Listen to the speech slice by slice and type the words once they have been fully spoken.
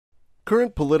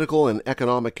Current political and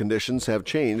economic conditions have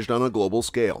changed on a global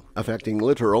scale, affecting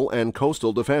littoral and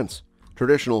coastal defense.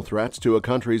 Traditional threats to a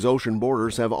country's ocean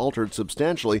borders have altered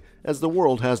substantially as the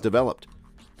world has developed.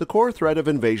 The core threat of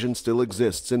invasion still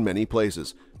exists in many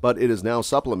places, but it is now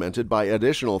supplemented by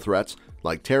additional threats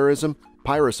like terrorism,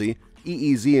 piracy,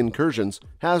 EEZ incursions,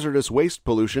 hazardous waste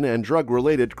pollution, and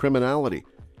drug-related criminality.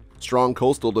 Strong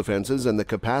coastal defenses and the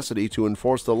capacity to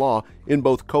enforce the law in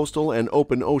both coastal and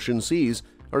open ocean seas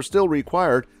are still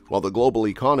required while the global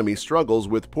economy struggles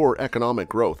with poor economic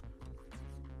growth.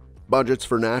 Budgets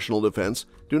for national defense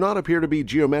do not appear to be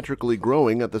geometrically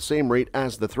growing at the same rate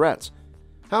as the threats.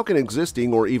 How can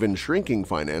existing or even shrinking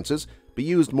finances be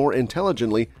used more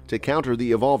intelligently to counter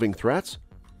the evolving threats?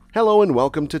 Hello and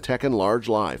welcome to Tech and Large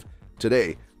Live.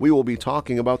 Today, we will be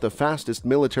talking about the fastest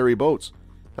military boats.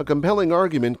 A compelling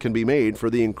argument can be made for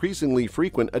the increasingly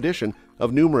frequent addition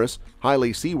of numerous,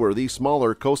 highly seaworthy,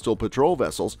 smaller coastal patrol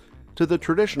vessels to the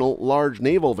traditional large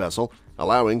naval vessel,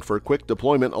 allowing for quick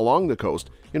deployment along the coast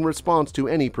in response to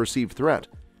any perceived threat,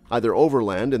 either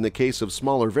overland in the case of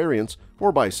smaller variants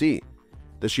or by sea.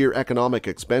 The sheer economic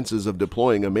expenses of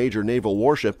deploying a major naval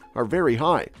warship are very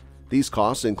high. These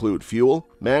costs include fuel,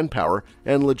 manpower,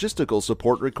 and logistical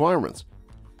support requirements.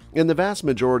 In the vast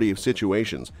majority of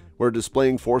situations where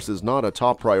displaying force is not a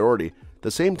top priority, the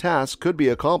same task could be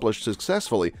accomplished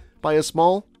successfully by a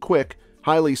small, quick,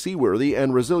 highly seaworthy,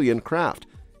 and resilient craft,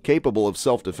 capable of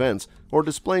self-defense or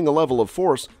displaying a level of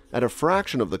force at a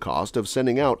fraction of the cost of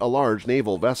sending out a large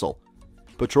naval vessel.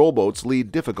 Patrol boats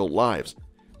lead difficult lives.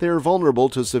 They are vulnerable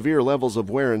to severe levels of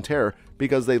wear and tear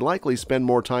because they likely spend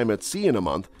more time at sea in a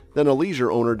month than a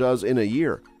leisure owner does in a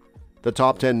year. The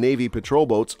top 10 Navy patrol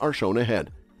boats are shown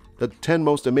ahead. The 10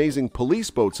 most amazing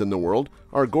police boats in the world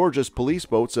are gorgeous police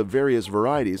boats of various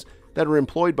varieties that are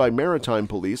employed by maritime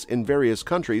police in various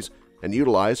countries and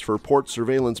utilized for port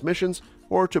surveillance missions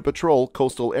or to patrol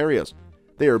coastal areas.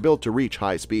 They are built to reach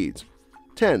high speeds.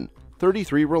 10.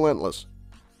 33 Relentless.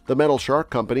 The Metal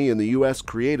Shark Company in the U.S.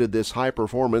 created this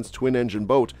high-performance twin-engine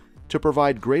boat to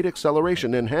provide great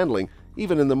acceleration and handling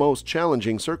even in the most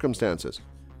challenging circumstances.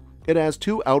 It has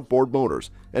two outboard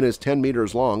motors and is 10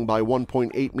 meters long by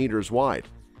 1.8 meters wide.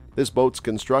 This boat's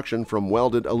construction from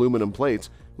welded aluminum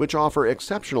plates, which offer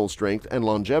exceptional strength and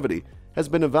longevity, has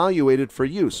been evaluated for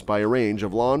use by a range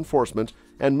of law enforcement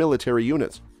and military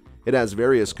units. It has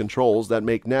various controls that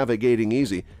make navigating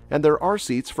easy, and there are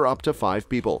seats for up to 5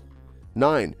 people.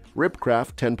 9.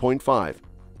 Ripcraft 10.5.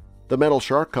 The Metal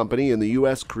Shark Company in the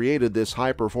U.S. created this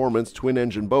high-performance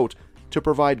twin-engine boat to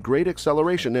provide great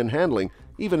acceleration and handling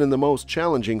even in the most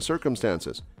challenging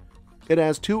circumstances. It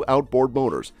has two outboard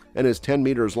motors and is 10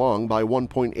 meters long by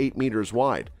 1.8 meters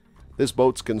wide. This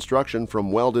boat's construction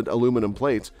from welded aluminum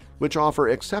plates, which offer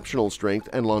exceptional strength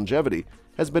and longevity,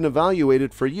 has been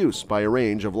evaluated for use by a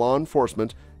range of law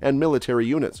enforcement and military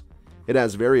units. It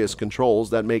has various controls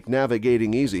that make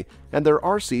navigating easy, and there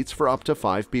are seats for up to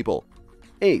 5 people.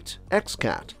 8.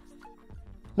 XCAT.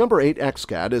 Number 8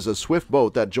 XCAT is a swift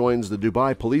boat that joins the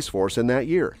Dubai police force in that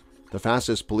year. The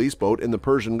fastest police boat in the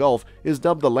Persian Gulf is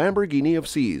dubbed the Lamborghini of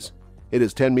Seas. It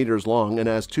is 10 meters long and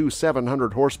has two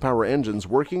 700-horsepower engines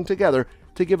working together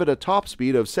to give it a top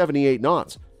speed of 78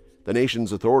 knots. The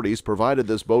nation's authorities provided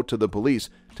this boat to the police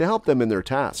to help them in their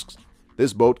tasks.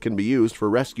 This boat can be used for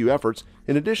rescue efforts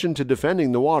in addition to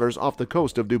defending the waters off the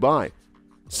coast of Dubai.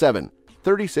 7.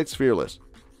 36 Fearless.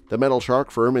 The Metal Shark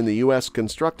firm in the U.S.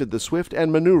 constructed the swift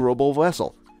and maneuverable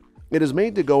vessel. It is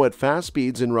made to go at fast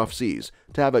speeds in rough seas,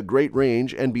 to have a great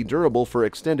range and be durable for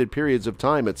extended periods of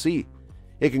time at sea.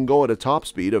 It can go at a top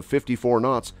speed of 54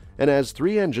 knots and has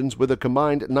 3 engines with a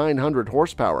combined 900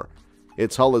 horsepower.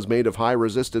 Its hull is made of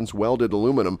high-resistance welded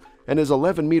aluminum and is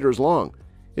 11 meters long.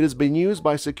 It has been used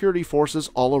by security forces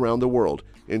all around the world,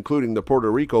 including the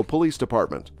Puerto Rico Police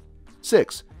Department.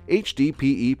 6.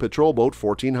 HDPE Patrol Boat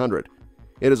 1400.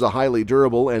 It is a highly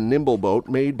durable and nimble boat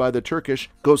made by the Turkish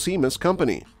Gosimis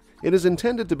Company. It is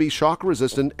intended to be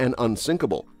shock-resistant and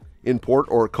unsinkable. In port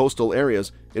or coastal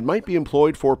areas, it might be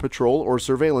employed for patrol or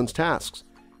surveillance tasks.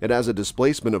 It has a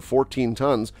displacement of 14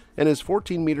 tons and is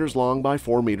 14 meters long by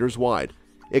 4 meters wide.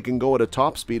 It can go at a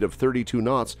top speed of 32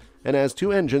 knots and has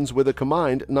 2 engines with a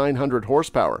combined 900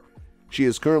 horsepower. She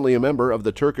is currently a member of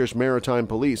the Turkish Maritime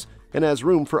Police and has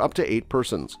room for up to 8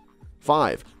 persons.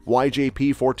 5.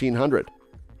 YJP 1400.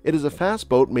 It is a fast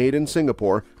boat made in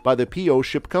Singapore by the PO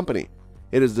Ship Company.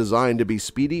 It is designed to be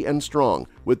speedy and strong,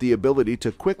 with the ability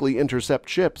to quickly intercept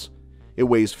ships. It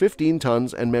weighs 15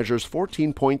 tons and measures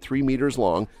 14.3 meters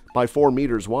long by 4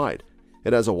 meters wide.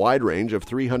 It has a wide range of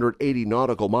 380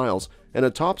 nautical miles and a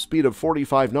top speed of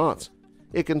 45 knots.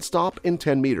 It can stop in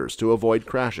 10 meters to avoid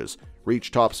crashes,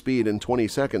 reach top speed in 20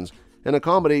 seconds, and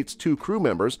accommodates 2 crew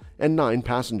members and 9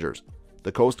 passengers.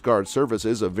 The Coast Guard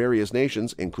services of various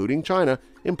nations, including China,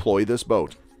 employ this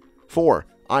boat. 4.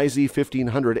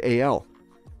 IZ-1500AL.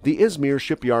 The Izmir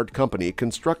Shipyard Company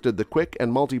constructed the quick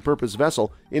and multi-purpose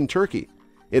vessel in Turkey.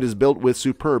 It is built with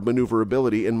superb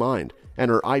maneuverability in mind,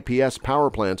 and her IPS power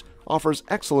plant offers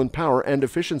excellent power and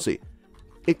efficiency.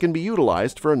 It can be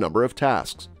utilized for a number of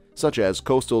tasks, such as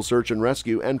coastal search and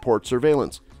rescue and port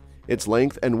surveillance. Its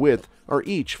length and width are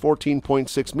each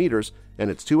 14.6 meters, and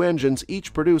its 2 engines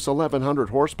each produce 1,100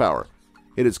 horsepower.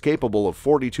 It is capable of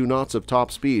 42 knots of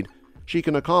top speed. She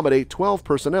can accommodate 12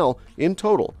 personnel in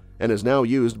total and is now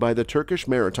used by the Turkish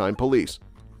Maritime Police.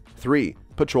 3.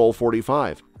 Patrol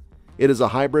 45. It is a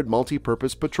hybrid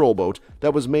multi-purpose patrol boat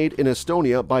that was made in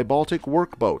Estonia by Baltic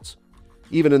Work Boats.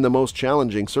 Even in the most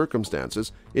challenging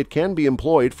circumstances, it can be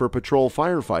employed for patrol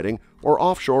firefighting or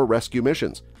offshore rescue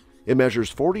missions. It measures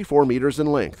 44 meters in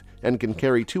length and can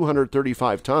carry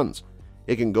 235 tons.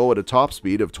 It can go at a top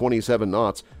speed of 27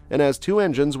 knots and has 2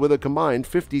 engines with a combined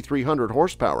 5,300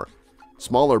 horsepower.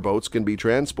 Smaller boats can be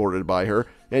transported by her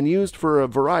and used for a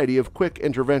variety of quick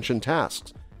intervention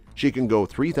tasks. She can go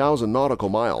 3,000 nautical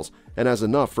miles and has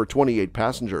enough for 28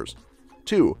 passengers.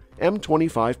 2.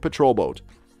 M25 Patrol Boat.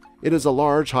 It is a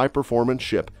large, high-performance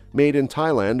ship made in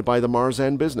Thailand by the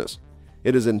Marzan business.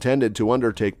 It is intended to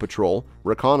undertake patrol,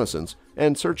 reconnaissance,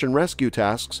 and search and rescue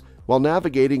tasks while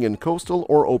navigating in coastal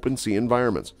or open sea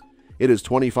environments. It is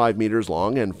 25 meters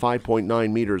long and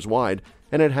 5.9 meters wide,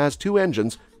 and it has 2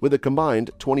 engines with a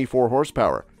combined 24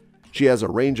 horsepower. She has a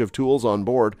range of tools on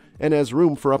board and has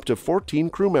room for up to 14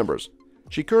 crew members.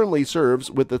 She currently serves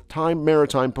with the Thai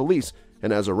Maritime Police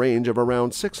and has a range of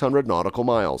around 600 nautical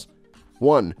miles.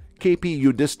 1. KP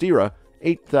Yudhishthira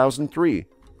 8003.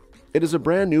 It is a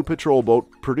brand new patrol boat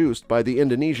produced by the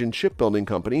Indonesian shipbuilding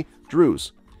company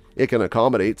Drus. It can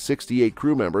accommodate 68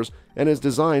 crew members and is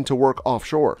designed to work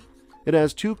offshore. It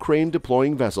has 2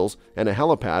 crane-deploying vessels and a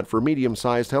helipad for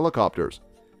medium-sized helicopters.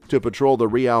 To patrol the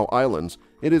Riau Islands,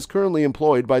 it is currently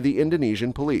employed by the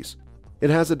Indonesian police. It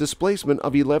has a displacement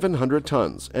of 1,100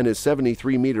 tons and is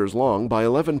 73 meters long by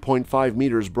 11.5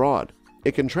 meters broad.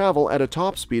 It can travel at a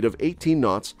top speed of 18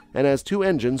 knots and has 2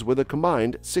 engines with a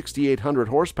combined 6,800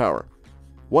 horsepower.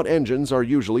 What engines are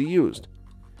usually used?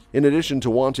 In addition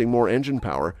to wanting more engine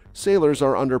power, sailors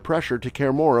are under pressure to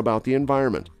care more about the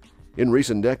environment. In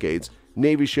recent decades,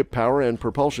 Navy ship power and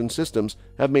propulsion systems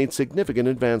have made significant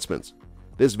advancements.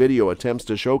 This video attempts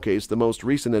to showcase the most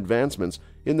recent advancements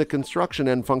in the construction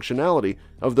and functionality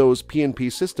of those P&P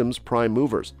systems' prime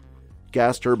movers.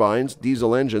 Gas turbines,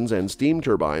 diesel engines, and steam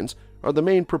turbines are the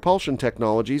main propulsion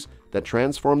technologies that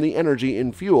transform the energy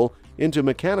in fuel into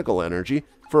mechanical energy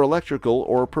for electrical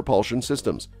or propulsion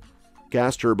systems.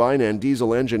 Gas turbine and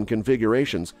diesel engine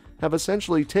configurations have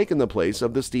essentially taken the place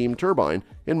of the steam turbine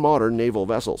in modern naval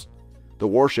vessels. The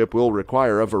warship will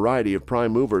require a variety of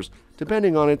prime movers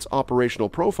depending on its operational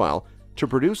profile to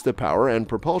produce the power and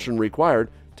propulsion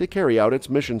required to carry out its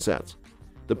mission sets.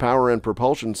 The power and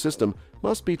propulsion system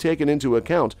must be taken into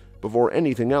account before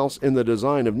anything else in the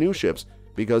design of new ships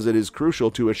because it is crucial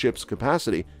to a ship's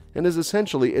capacity and is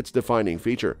essentially its defining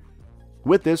feature.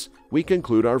 With this, we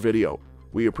conclude our video.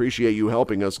 We appreciate you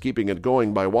helping us keeping it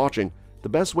going by watching. The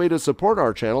best way to support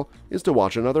our channel is to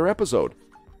watch another episode.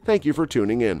 Thank you for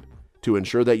tuning in. To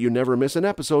ensure that you never miss an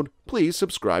episode, please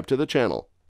subscribe to the channel.